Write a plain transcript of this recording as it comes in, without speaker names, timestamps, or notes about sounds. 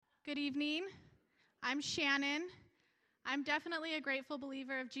Good evening. I'm Shannon. I'm definitely a grateful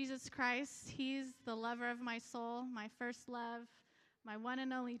believer of Jesus Christ. He's the lover of my soul, my first love, my one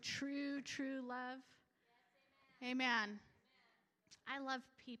and only true love. Yes, amen. I love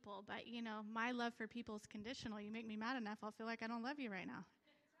people, but my love for people is conditional. You make me mad enough, I'll feel like I don't love you right now.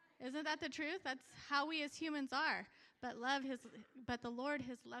 Isn't that the truth? That's how we as humans are. But the Lord,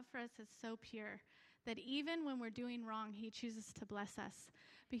 his love for us is so pure that even when we're doing wrong, he chooses to bless us.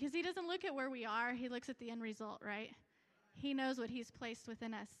 Because he doesn't look at where we are, he looks at the end result, right? He knows what he's placed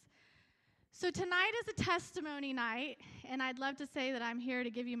within us. So tonight is a testimony night, and I'd love to say that I'm here to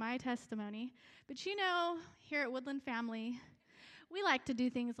give you my testimony. But here at Woodland Family, we like to do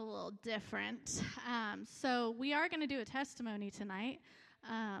things a little different. So we are going to do a testimony tonight,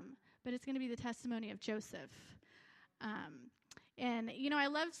 but it's going to be the testimony of Joseph. I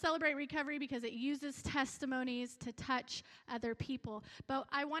love Celebrate Recovery because it uses testimonies to touch other people. But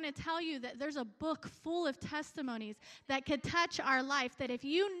I want to tell you that there's a book full of testimonies that could touch our life, that if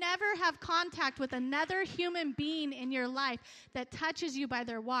you never have contact with another human being in your life that touches you by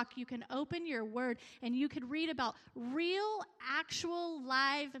their walk, you can open your word and you could read about real, actual,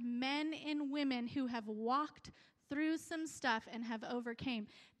 live men and women who have walked through some stuff and have overcame.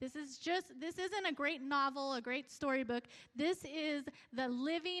 This isn't a great novel, a great storybook. This is the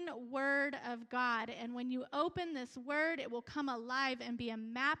living word of God. And when you open this word, it will come alive and be a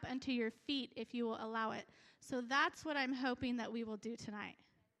map unto your feet if you will allow it. So that's what I'm hoping that we will do tonight.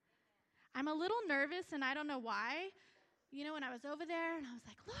 I'm a little nervous, and I don't know why. When I was over there, and I was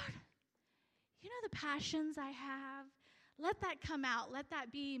like, Lord, the passions I have, let that come out. Let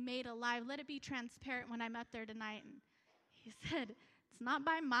that be made alive. Let it be transparent when I'm up there tonight. And he said, it's not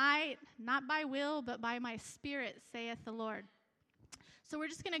by might, not by will, but by my spirit, saith the Lord. So we're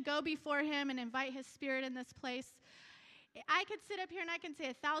just going to go before him and invite his spirit in this place. I could sit up here and I can say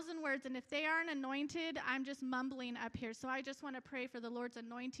 1,000 words, and if they aren't anointed, I'm just mumbling up here. So I just want to pray for the Lord's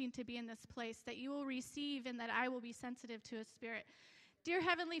anointing to be in this place, that you will receive and that I will be sensitive to his spirit. Dear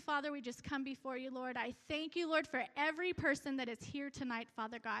Heavenly Father, we just come before you, Lord. I thank you, Lord, for every person that is here tonight,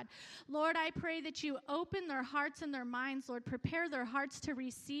 Father God. Lord, I pray that you open their hearts and their minds, Lord. Prepare their hearts to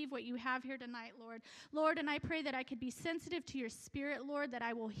receive what you have here tonight, Lord. Lord, and I pray that I could be sensitive to your spirit, Lord, that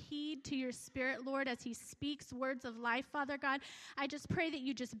I will heed to your spirit, Lord, as he speaks words of life, Father God. I just pray that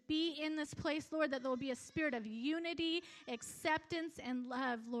you just be in this place, Lord, that there will be a spirit of unity, acceptance, and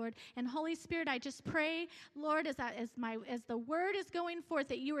love, Lord. And Holy Spirit, I just pray, Lord, as the word is going forth,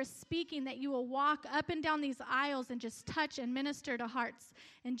 that you are speaking, that you will walk up and down these aisles and just touch and minister to hearts.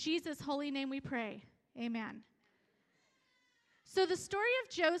 In Jesus' holy name we pray. Amen. So the story of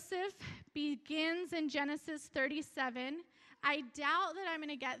Joseph begins in Genesis 37. I doubt that I'm going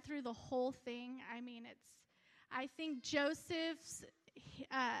to get through the whole thing. I think Joseph's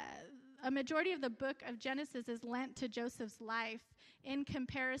a majority of the book of Genesis is lent to Joseph's life in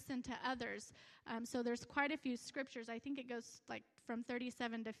comparison to others. So there's quite a few scriptures. I think it goes like from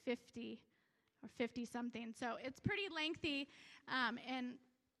 37 to 50 or 50-something. So it's pretty lengthy. And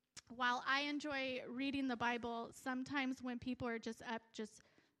while I enjoy reading the Bible, sometimes when people are just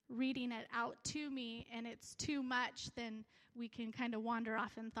reading it out to me and it's too much, then we can kind of wander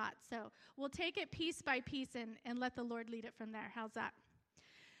off in thought. So we'll take it piece by piece and let the Lord lead it from there. How's that?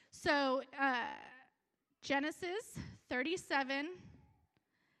 So, Genesis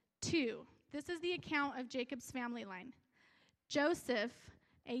 37:2. This is the account of Jacob's family line. Joseph,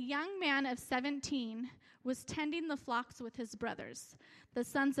 a young man of 17, was tending the flocks with his brothers, the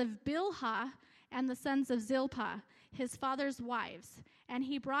sons of Bilhah and the sons of Zilpah, his father's wives, and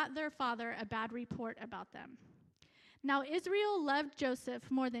he brought their father a bad report about them. Now Israel loved Joseph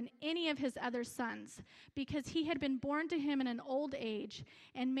more than any of his other sons, because he had been born to him in an old age,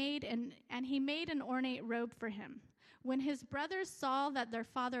 and he made an ornate robe for him. When his brothers saw that their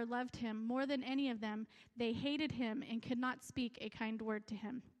father loved him more than any of them, they hated him and could not speak a kind word to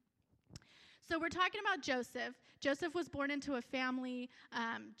him. So we're talking about Joseph. Joseph was born into a family.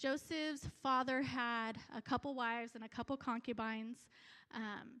 Joseph's father had a couple wives and a couple concubines.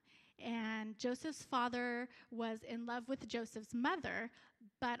 And Joseph's father was in love with Joseph's mother,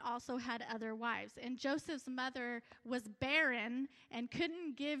 but also had other wives. And Joseph's mother was barren and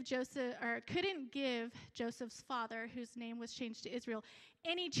couldn't give Joseph's father, whose name was changed to Israel,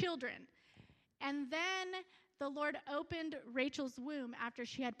 any children. And then the Lord opened Rachel's womb after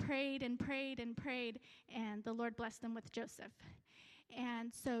she had prayed and prayed and prayed, and the Lord blessed them with Joseph.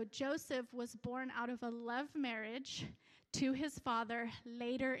 And so Joseph was born out of a love marriage to his father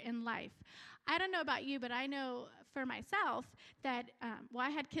later in life. I don't know about you, but I know for myself that, I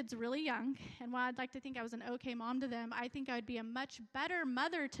had kids really young, and while I'd like to think I was an okay mom to them, I think I would be a much better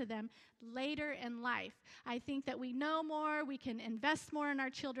mother to them later in life. I think that we know more, we can invest more in our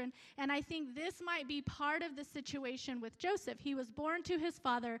children, and I think this might be part of the situation with Joseph. He was born to his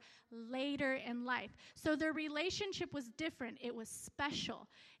father later in life. So their relationship was different. It was special.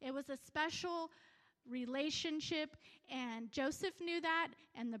 It was a special relationship, and Joseph knew that,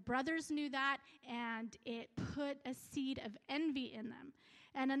 and the brothers knew that, and it put a seed of envy in them.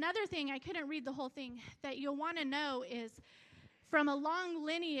 And another thing, I couldn't read the whole thing, that you'll want to know is from a long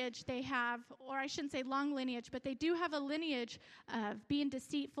lineage they have, or I shouldn't say long lineage, but they do have a lineage of being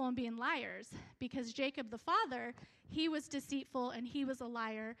deceitful and being liars, because Jacob the father, he was deceitful and he was a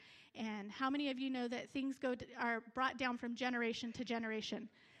liar. And how many of you know that things are brought down from generation to generation?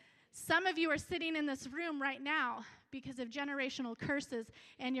 Some of you are sitting in this room right now because of generational curses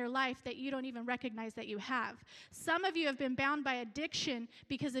in your life that you don't even recognize that you have. Some of you have been bound by addiction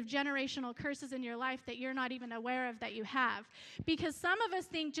because of generational curses in your life that you're not even aware of that you have. Because some of us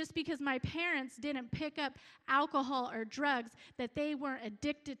think just because my parents didn't pick up alcohol or drugs that they weren't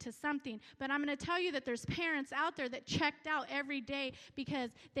addicted to something. But I'm going to tell you that there's parents out there that checked out every day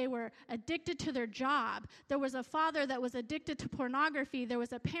because they were addicted to their job. There was a father that was addicted to pornography. There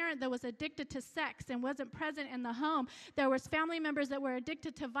was a parent that was addicted to sex and wasn't present in the home. There was family members that were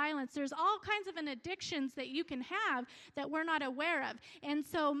addicted to violence. There's all kinds of addictions that you can have that we're not aware of. And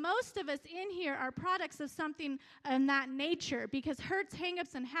so most of us in here are products of something in that nature, because hurts,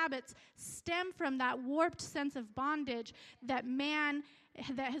 hang-ups, and habits stem from that warped sense of bondage that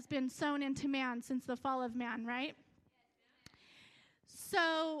has been sown into man since the fall of man, right?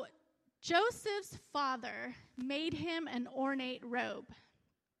 So Joseph's father made him an ornate robe.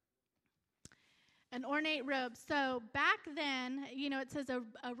 An ornate robe. So back then, it says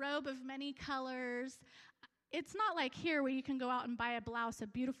a robe of many colors. It's not like here where you can go out and buy a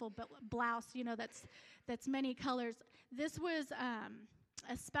beautiful blouse, that's many colors. This was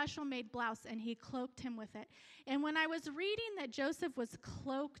a special made blouse, and he cloaked him with it. And when I was reading that Joseph was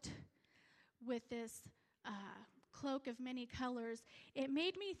cloaked with this cloak of many colors, it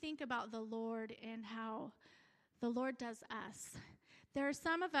made me think about the Lord and how the Lord does us. There are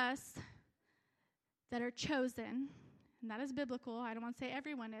some of us that are chosen, and that is biblical. I don't want to say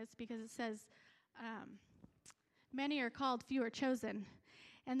everyone is, because it says many are called, few are chosen.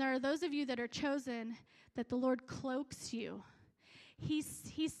 And there are those of you that are chosen that the Lord cloaks you. He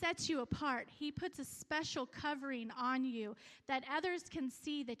sets you apart. He puts a special covering on you that others can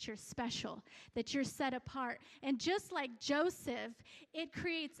see that you're special, that you're set apart. And just like Joseph, it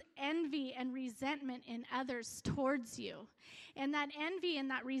creates envy and resentment in others towards you. And that envy and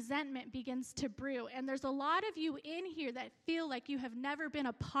that resentment begins to brew. And there's a lot of you in here that feel like you have never been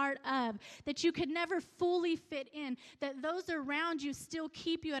a part of, that you could never fully fit in, that those around you still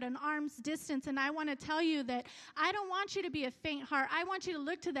keep you at an arm's distance. And I want to tell you that I don't want you to be a faint heart. I want you to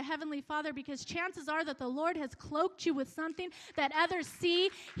look to the Heavenly Father, because chances are that the Lord has cloaked you with something that others see.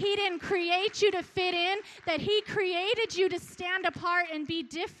 He didn't create you to fit in, that He created you to stand apart and be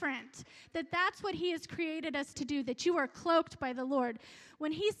different. That's what He has created us to do, that you are cloaked by the Lord.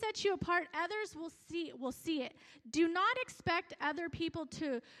 When He sets you apart, others will see it. Do not expect other people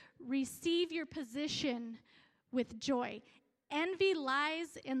to receive your position with joy. Envy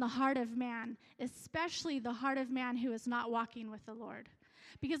lies in the heart of man, especially the heart of man who is not walking with the Lord.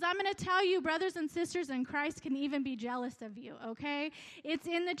 Because I'm going to tell you, brothers and sisters in Christ can even be jealous of you, okay? It's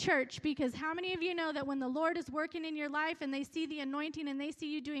in the church, because how many of you know that when the Lord is working in your life and they see the anointing and they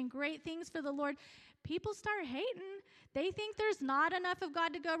see you doing great things for the Lord, people start hating. They think there's not enough of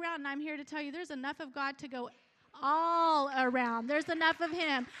God to go around, and I'm here to tell you there's enough of God to go all around. There's enough of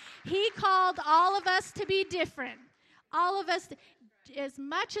Him. He called all of us to be different. All of us, as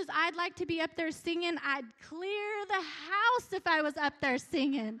much as I'd like to be up there singing, I'd clear the house if I was up there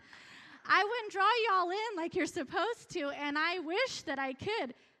singing. I wouldn't draw y'all in like you're supposed to, and I wish that I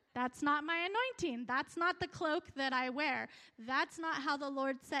could. That's not my anointing. That's not the cloak that I wear. That's not how the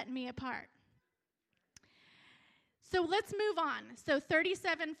Lord set me apart. So let's move on. So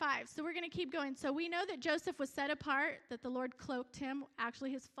 37:5. So we're going to keep going. So we know that Joseph was set apart, that the Lord cloaked him.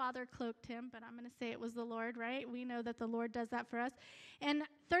 Actually, his father cloaked him, but I'm going to say it was the Lord, right? We know that the Lord does that for us. And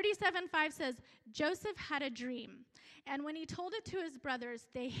 37:5 says, Joseph had a dream, and when he told it to his brothers,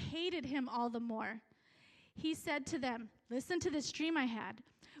 they hated him all the more. He said to them, listen to this dream I had.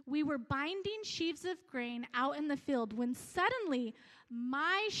 We were binding sheaves of grain out in the field when suddenly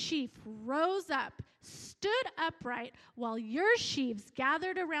my sheaf rose up, stood upright, while your sheaves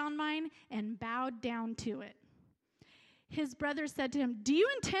gathered around mine and bowed down to it. his brothers said to him, "Do you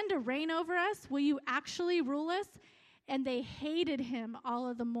intend to reign over us? Will you actually rule us?" And they hated him all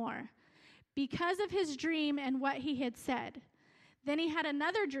of the more because of his dream and what he had said. Then he had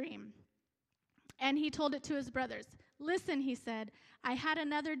another dream, and he told it to his brothers. "Listen," he said, "I had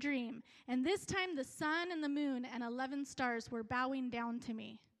another dream, and this time the sun and the moon and 11 stars were bowing down to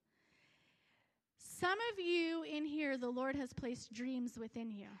me." Some of you in here, the Lord has placed dreams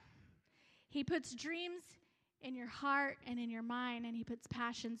within you. He puts dreams in your heart and in your mind, and he puts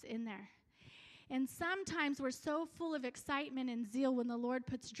passions in there. And sometimes we're so full of excitement and zeal when the Lord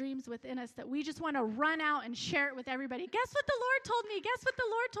puts dreams within us that we just want to run out and share it with everybody. Guess what the Lord told me? Guess what the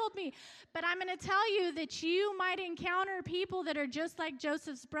Lord told me? But I'm going to tell you that you might encounter people that are just like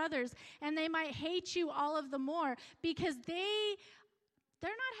Joseph's brothers, and they might hate you all of the more because they're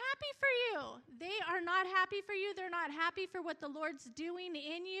not happy for you. They are not happy for you. They're not happy for what the Lord's doing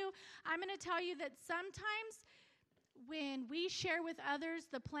in you. I'm going to tell you that sometimes when we share with others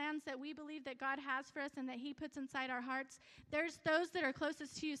the plans that we believe that God has for us and that he puts inside our hearts, there's those that are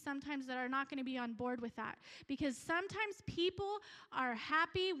closest to you sometimes that are not going to be on board with that. Because sometimes people are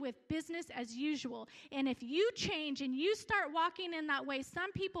happy with business as usual. And if you change and you start walking in that way,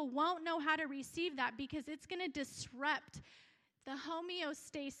 some people won't know how to receive that because it's going to disrupt the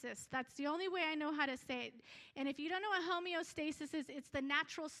homeostasis. That's the only way I know how to say it. And if you don't know what homeostasis is, it's the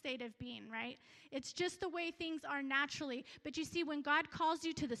natural state of being, right? It's just the way things are naturally. But you see, when God calls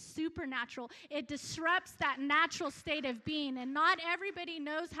you to the supernatural, it disrupts that natural state of being. And not everybody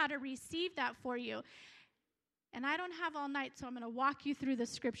knows how to receive that for you. And I don't have all night, so I'm going to walk you through the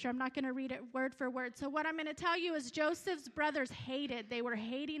scripture. I'm not going to read it word for word. So what I'm going to tell you is Joseph's brothers hated. They were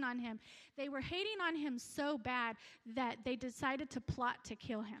hating on him. They were hating on him so bad that they decided to plot to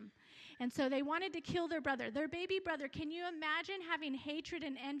kill him. And so they wanted to kill their brother, their baby brother. Can you imagine having hatred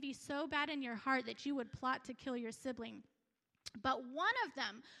and envy so bad in your heart that you would plot to kill your sibling? But one of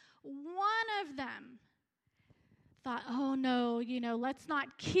them thought, "Oh no, let's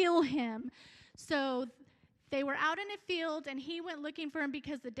not kill him." So they were out in a field, and he went looking for him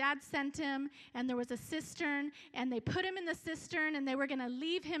because the dad sent him, and there was a cistern, and they put him in the cistern, and they were going to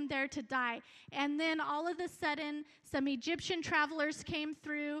leave him there to die. And then all of a sudden, some Egyptian travelers came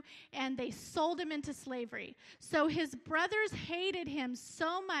through, and they sold him into slavery. So his brothers hated him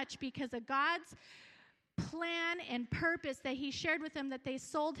so much because of God's plan and purpose that he shared with them that they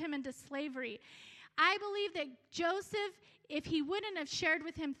sold him into slavery. I believe that Joseph, if he wouldn't have shared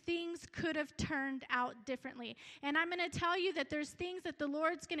with him, things could have turned out differently. And I'm going to tell you that there's things that the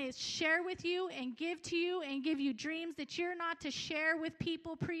Lord's going to share with you and give you dreams that you're not to share with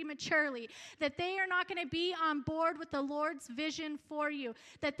people prematurely, that they are not going to be on board with the Lord's vision for you,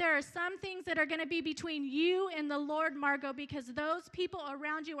 that there are some things that are going to be between you and the Lord, Margot, because those people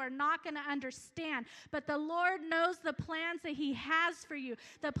around you are not going to understand. But the Lord knows the plans that he has for you,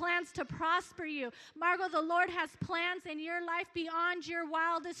 the plans to prosper you. Margot, the Lord has plans in your life beyond your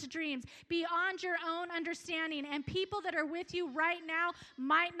wildest dreams, beyond your own understanding. And people that are with you right now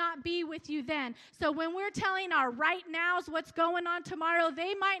might not be with you then. So when we're telling our right nows what's going on tomorrow,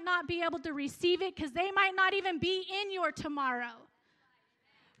 they might not be able to receive it because they might not even be in your tomorrow.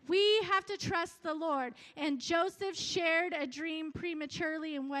 We have to trust the Lord. And Joseph shared a dream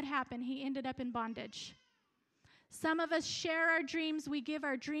prematurely, and what happened? He ended up in bondage. Some of us share our dreams. We give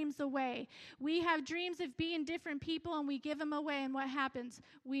our dreams away. We have dreams of being different people, and we give them away, and what happens?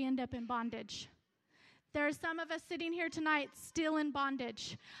 We end up in bondage. There are some of us sitting here tonight still in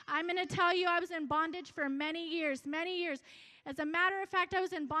bondage. I'm going to tell you, I was in bondage for many years. As a matter of fact, I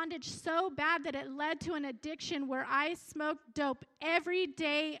was in bondage so bad that it led to an addiction where I smoked dope every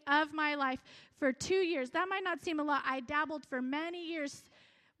day of my life for 2 years. That might not seem a lot. I dabbled for many years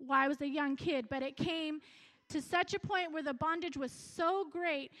while I was a young kid, but it came to such a point where the bondage was so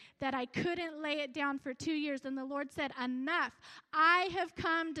great that I couldn't lay it down for 2 years. And the Lord said, "Enough. I have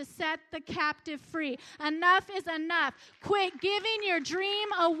come to set the captive free. Enough is enough. Quit giving your dream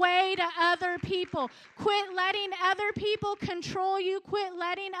away to other people. Quit letting other people control you. Quit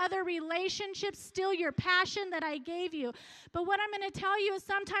letting other relationships steal your passion that I gave you." But what I'm going to tell you is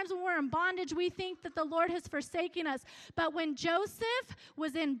sometimes when we're in bondage, we think that the Lord has forsaken us. But when Joseph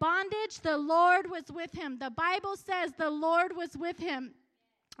was in bondage, the Lord was with him. The Bible says the Lord was with him.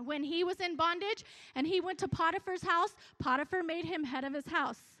 When he was in bondage and he went to Potiphar's house, Potiphar made him head of his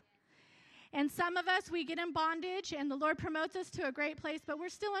house. And some of us, we get in bondage and the Lord promotes us to a great place, but we're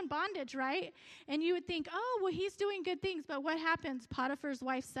still in bondage, right? And you would think, "Oh, well, he's doing good things." But what happens? Potiphar's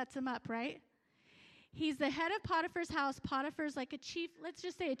wife sets him up, right? He's the head of Potiphar's house. Potiphar's like a chief, let's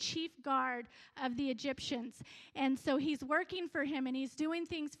just say a chief guard of the Egyptians. And so he's working for him, and he's doing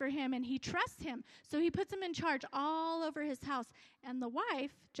things for him, and he trusts him. So he puts him in charge all over his house. And the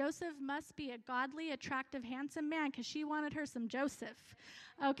wife, Joseph, must be a godly, attractive, handsome man, because she wanted her some Joseph,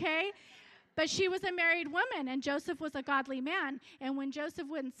 okay? But she was a married woman, and Joseph was a godly man. And when Joseph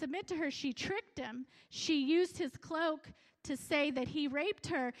wouldn't submit to her, she tricked him. She used his cloak to say that he raped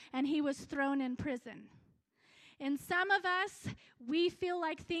her, and he was thrown in prison. And some of us, we feel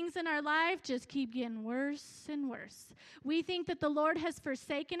like things in our life just keep getting worse and worse. We think that the Lord has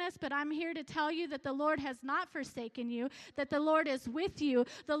forsaken us, but I'm here to tell you that the Lord has not forsaken you, that the Lord is with you.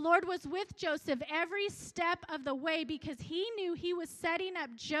 The Lord was with Joseph every step of the way because he knew he was setting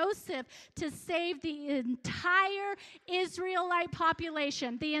up Joseph to save the entire Israelite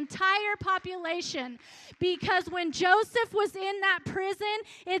population, the entire population. Because when Joseph was in that prison,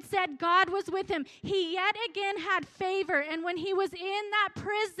 it said God was with him. He yet again had favor, and when he was in that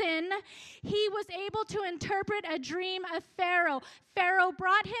prison, he was able to interpret a dream of Pharaoh. Pharaoh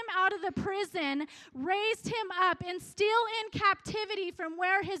brought him out of the prison, raised him up, and still in captivity from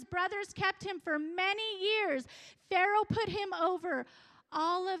where his brothers kept him for many years. Pharaoh put him over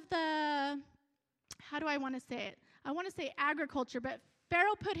all of the, how do I want to say it? I want to say agriculture, but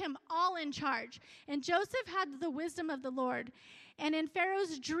Pharaoh put him all in charge. And Joseph had the wisdom of the Lord. And in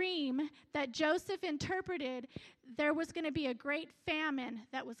Pharaoh's dream that Joseph interpreted, there was going to be a great famine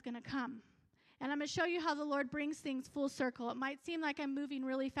that was going to come. And I'm going to show you how the Lord brings things full circle. It might seem like I'm moving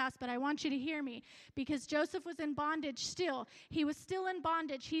really fast, but I want you to hear me. Because Joseph was in bondage still. He was still in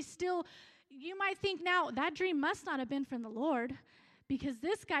bondage. You might think now, that dream must not have been from the Lord. Because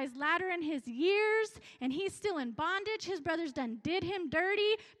this guy's latter in his years, and he's still in bondage. His brothers did him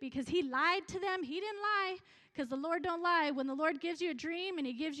dirty because he lied to them. He didn't lie, because the Lord don't lie. When the Lord gives you a dream, and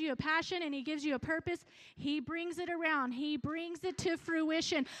he gives you a passion, and he gives you a purpose, he brings it around. He brings it to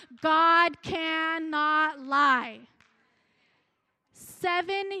fruition. God cannot lie.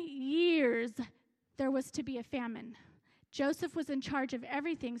 7 years, there was to be a famine. Joseph was in charge of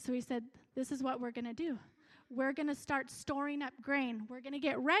everything, so he said, this is what we're going to do. We're going to start storing up grain. We're going to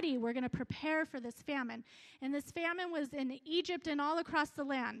get ready. We're going to prepare for this famine. And this famine was in Egypt and all across the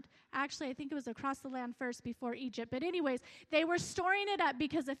land. Actually, I think it was across the land first before Egypt. But anyways, they were storing it up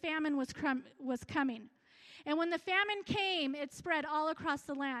because a famine was coming. And when the famine came, it spread all across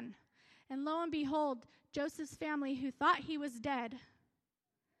the land. And lo and behold, Joseph's family, who thought he was dead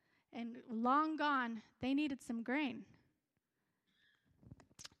and long gone, they needed some grain.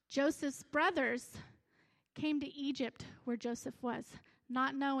 Joseph's brothers came to Egypt where Joseph was,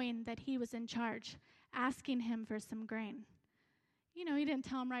 not knowing that he was in charge, asking him for some grain. You know, he didn't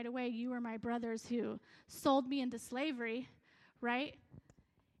tell them right away, you were my brothers who sold me into slavery, right?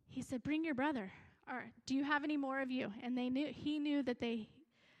 He said, bring your brother. Or do you have any more of you? And he knew that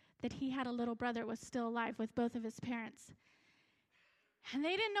he had a little brother that was still alive with both of his parents. And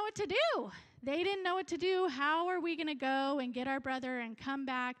they didn't know what to do. They didn't know what to do. How are we going to go and get our brother and come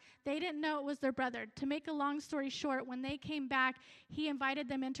back? They didn't know it was their brother. To make a long story short, when they came back, he invited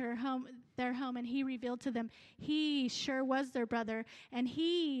them into their home, and he revealed to them he sure was their brother, and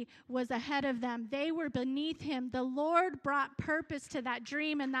he was ahead of them. They were beneath him. The Lord brought purpose to that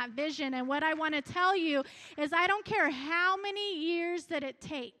dream and that vision. And what I want to tell you is I don't care how many years that it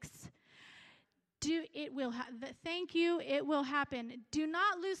takes. It will happen. Do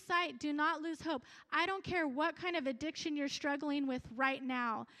not lose sight. Do not lose hope. I don't care what kind of addiction you're struggling with right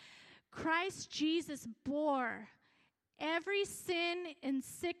now. Christ Jesus bore every sin and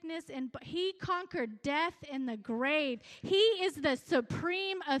sickness, and he conquered death and the grave. He is the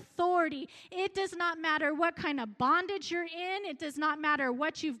supreme authority. It does not matter what kind of bondage you're in. It does not matter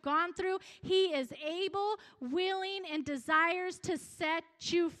what you've gone through. He is able, willing, and desires to set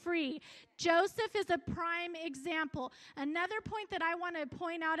you free. Joseph is a prime example. Another point that I want to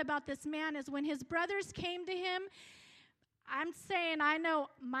point out about this man is when his brothers came to him, I'm saying I know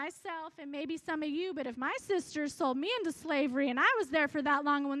myself and maybe some of you, but if my sisters sold me into slavery and I was there for that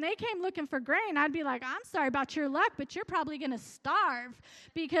long, when they came looking for grain, I'd be like, I'm sorry about your luck, but you're probably going to starve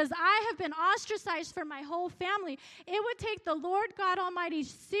because I have been ostracized from my whole family. It would take the Lord God Almighty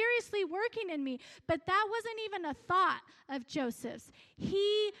seriously working in me, but that wasn't even a thought of Joseph's.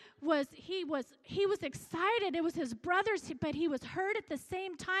 He was excited. It was his brothers, but he was hurt at the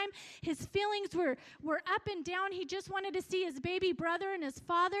same time. His feelings were up and down. He just wanted to see see his baby brother and his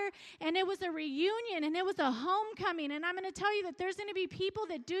father, and it was a reunion, and it was a homecoming. And I'm going to tell you that there's going to be people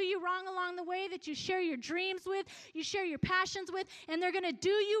that do you wrong along the way, that you share your dreams with, you share your passions with, and they're going to do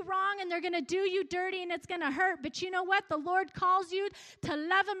you wrong, and they're going to do you dirty, and it's going to hurt. But you know what? The Lord calls you to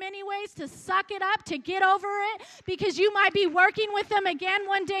love them anyways, to suck it up, to get over it, because you might be working with them again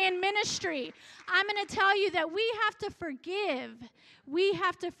one day in ministry. I'm going to tell you that we have to forgive. We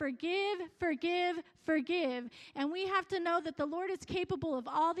have to forgive, and we have to know that the Lord is capable of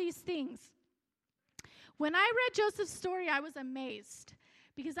all these things. When I read Joseph's story, I was amazed,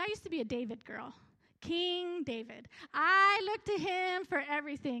 because I used to be a David girl. King David. I looked to him for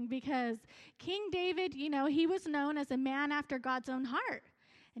everything, because King David, you know, he was known as a man after God's own heart,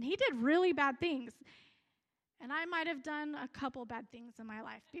 and he did really bad things. And I might have done a couple bad things in my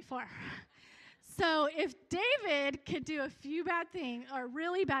life before. So if David could do a few bad things, or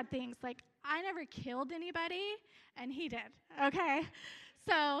really bad things, like I never killed anybody, and he did, okay?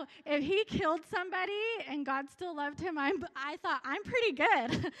 So if he killed somebody and God still loved him, I thought, I'm pretty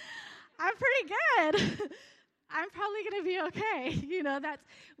good. I'm pretty good. I'm probably going to be okay. You know, that's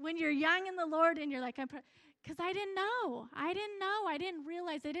when you're young in the Lord and you're like, because I didn't know. I didn't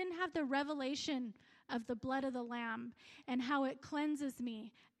realize. I didn't have the revelation of the blood of the Lamb and how it cleanses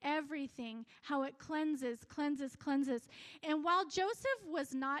me. Everything, how it cleanses. And while Joseph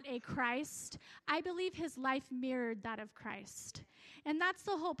was not a Christ, I believe his life mirrored that of Christ. And that's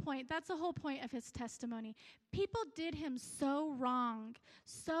the whole point. That's the whole point of his testimony. People did him so wrong,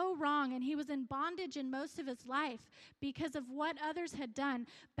 and he was in bondage in most of his life because of what others had done,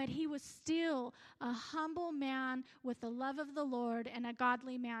 but he was still a humble man with the love of the Lord and a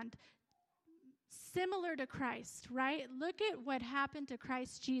godly man. Similar to Christ, right? Look at what happened to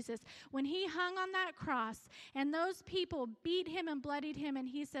Christ Jesus when he hung on that cross and those people beat him and bloodied him, and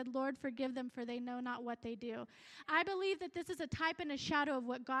he said, Lord, forgive them, for they know not what they do. I believe that this is a type and a shadow of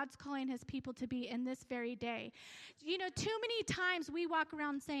what God's calling his people to be in this very day. You know, too many times we walk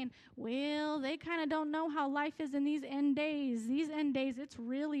around saying, well, they kind of don't know how life is in these end days. These end days, it's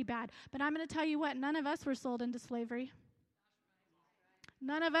really bad. But I'm going to tell you what, none of us were sold into slavery.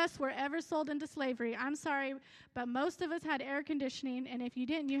 None of us were ever sold into slavery. I'm sorry, but most of us had air conditioning, and if you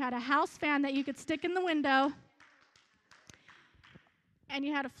didn't, you had a house fan that you could stick in the window, and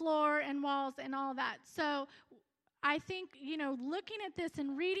you had a floor and walls and all that. So I think, you know, looking at this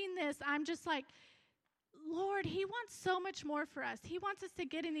and reading this, I'm just like, Lord, he wants so much more for us. He wants us to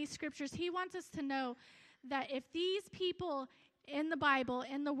get in these scriptures. He wants us to know that if these people in the Bible,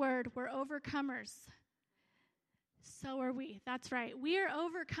 in the Word, were overcomers, so are we. That's right. We are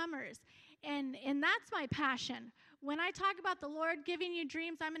overcomers. And that's my passion. When I talk about the Lord giving you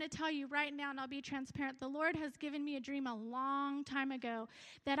dreams, I'm going to tell you right now, and I'll be transparent. The Lord has given me a dream a long time ago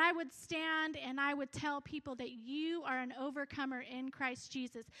that I would stand and I would tell people that you are an overcomer in Christ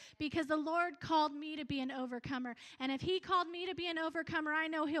Jesus, because the Lord called me to be an overcomer. And if he called me to be an overcomer, I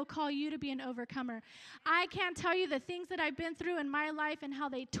know he'll call you to be an overcomer. I can't tell you the things that I've been through in my life and how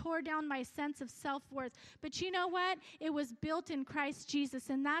they tore down my sense of self-worth. But you know what? It was built in Christ Jesus,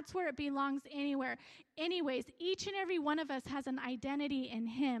 and that's where it belongs anywhere. Anyways, each and every one of us has an identity in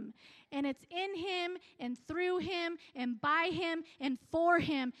him, and it's in him and through him and by him and for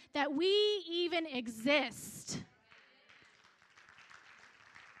him that we even exist.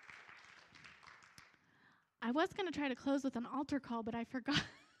 I was going to try to close with an altar call, but I forgot.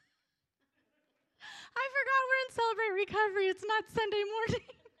 I forgot we're in Celebrate Recovery. It's not Sunday morning.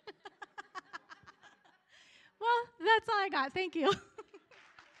 Well, that's all I got. Thank you.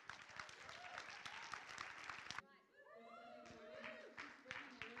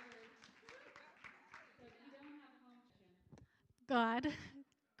 God,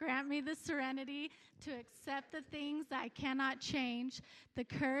 grant me the serenity to accept the things I cannot change, the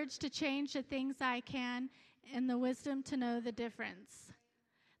courage to change the things I can, and the wisdom to know the difference.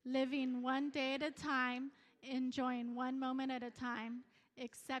 Living one day at a time, enjoying one moment at a time,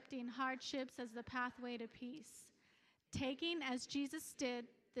 accepting hardships as the pathway to peace. Taking, as Jesus did,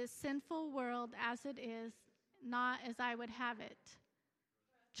 this sinful world as it is, not as I would have it.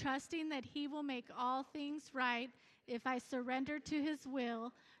 Trusting that he will make all things right if I surrender to his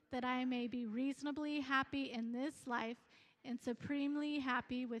will, that I may be reasonably happy in this life and supremely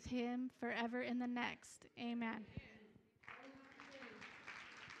happy with him forever in the next. Amen.